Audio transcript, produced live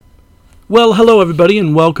Well, hello everybody,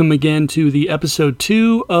 and welcome again to the episode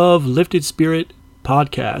 2 of Lifted Spirit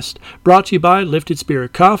Podcast, brought to you by Lifted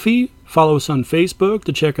Spirit Coffee. Follow us on Facebook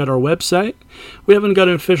to check out our website. We haven't got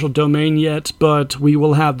an official domain yet, but we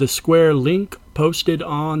will have the square link posted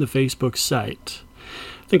on the Facebook site.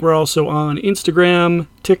 I think we're also on Instagram,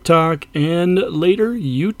 TikTok, and later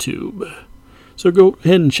YouTube. So go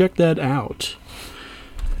ahead and check that out.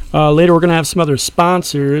 Later, we're going to have some other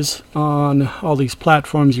sponsors on all these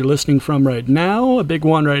platforms you're listening from right now. A big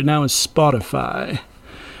one right now is Spotify.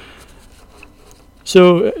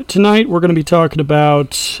 So tonight, we're going to be talking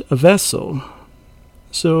about a vessel.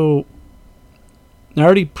 So I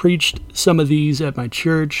already preached some of these at my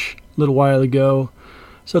church a little while ago.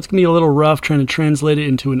 So it's going to be a little rough trying to translate it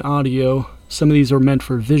into an audio. Some of these are meant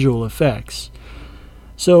for visual effects.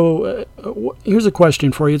 So here's a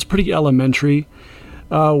question for you. It's pretty elementary.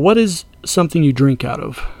 What is something you drink out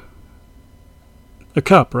of? A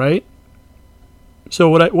cup, right? So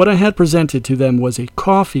what I had presented to them was a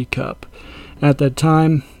coffee cup at that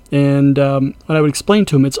time, and what I would explain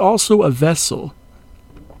to them, it's also a vessel.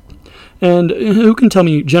 And who can tell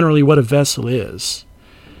me generally what a vessel is?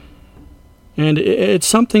 And it's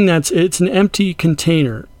something it's an empty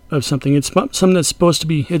container of something. It's something that's supposed to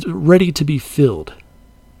be, it's ready to be filled.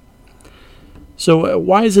 So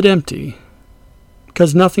why is it empty?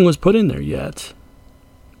 Because nothing was put in there yet.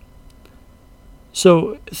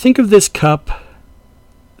 So think of this cup,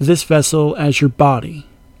 this vessel, as your body.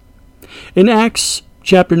 In Acts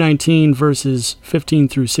chapter 19, verses 15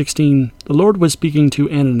 through 16, the Lord was speaking to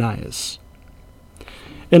Ananias.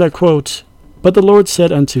 And I quote, "But the Lord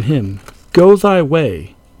said unto him, Go thy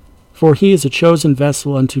way, for he is a chosen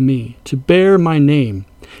vessel unto me, to bear my name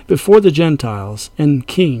before the Gentiles and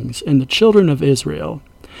kings and the children of Israel.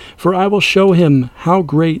 For I will show him how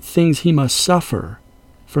great things he must suffer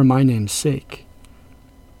for my name's sake."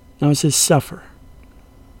 Now it says suffer.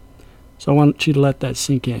 So I want you to let that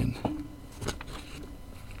sink in.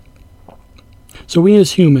 So we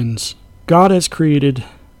as humans, God has created,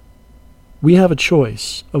 we have a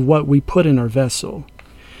choice of what we put in our vessel.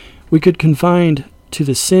 We could confine to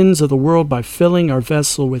the sins of the world by filling our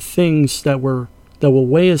vessel with things that will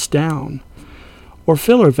weigh us down, or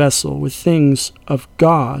fill our vessel with things of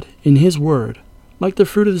God in His Word, like the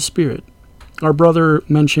fruit of the Spirit, our brother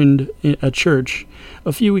mentioned at church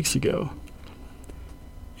a few weeks ago.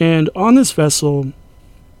 And on this vessel,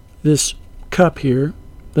 this cup here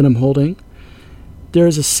that I'm holding, there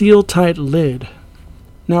is a seal-tight lid.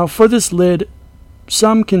 Now, for this lid,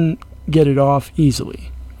 some can get it off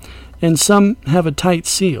easily, and some have a tight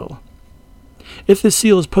seal. If the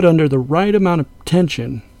seal is put under the right amount of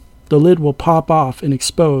tension, the lid will pop off and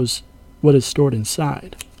expose what is stored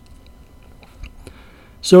inside.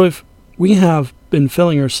 So if we have been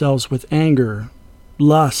filling ourselves with anger,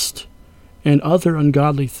 lust, and other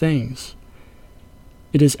ungodly things,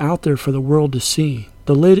 it is out there for the world to see.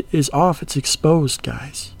 The lid is off, it's exposed,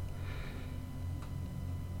 guys.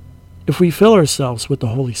 If we fill ourselves with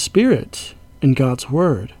the Holy Spirit and God's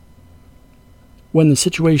Word, when the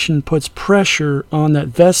situation puts pressure on that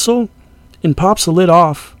vessel and pops the lid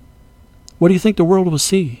off, what do you think the world will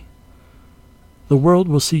see? The world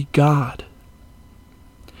will see God.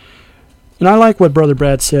 And I like what Brother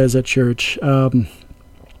Brad says at church.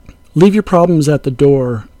 Leave your problems at the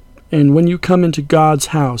door, and when you come into God's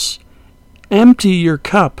house, empty your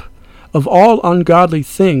cup of all ungodly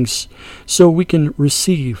things so we can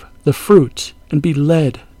receive the fruit and be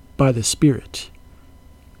led by the Spirit.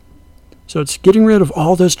 So it's getting rid of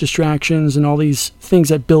all those distractions and all these things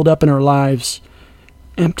that build up in our lives.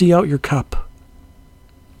 Empty out your cup.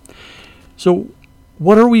 So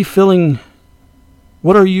what are you filling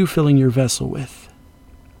your vessel with?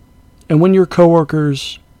 And when your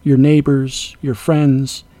coworkers, your neighbors, your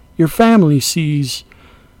friends, your family sees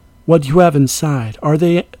what you have inside, are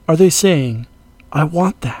they saying, "I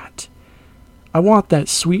want that. I want that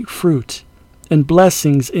sweet fruit and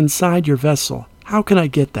blessings inside your vessel. How can I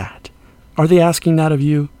get that?" Are they asking that of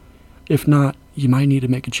you? If not, you might need to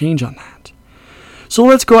make a change on that. So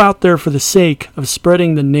let's go out there for the sake of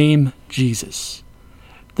spreading the name Jesus.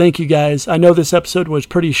 Thank you, guys. I know this episode was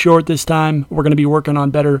pretty short this time. We're going to be working on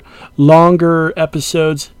better, longer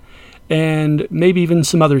episodes, and maybe even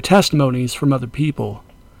some other testimonies from other people.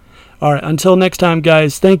 All right, until next time,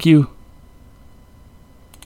 guys, thank you.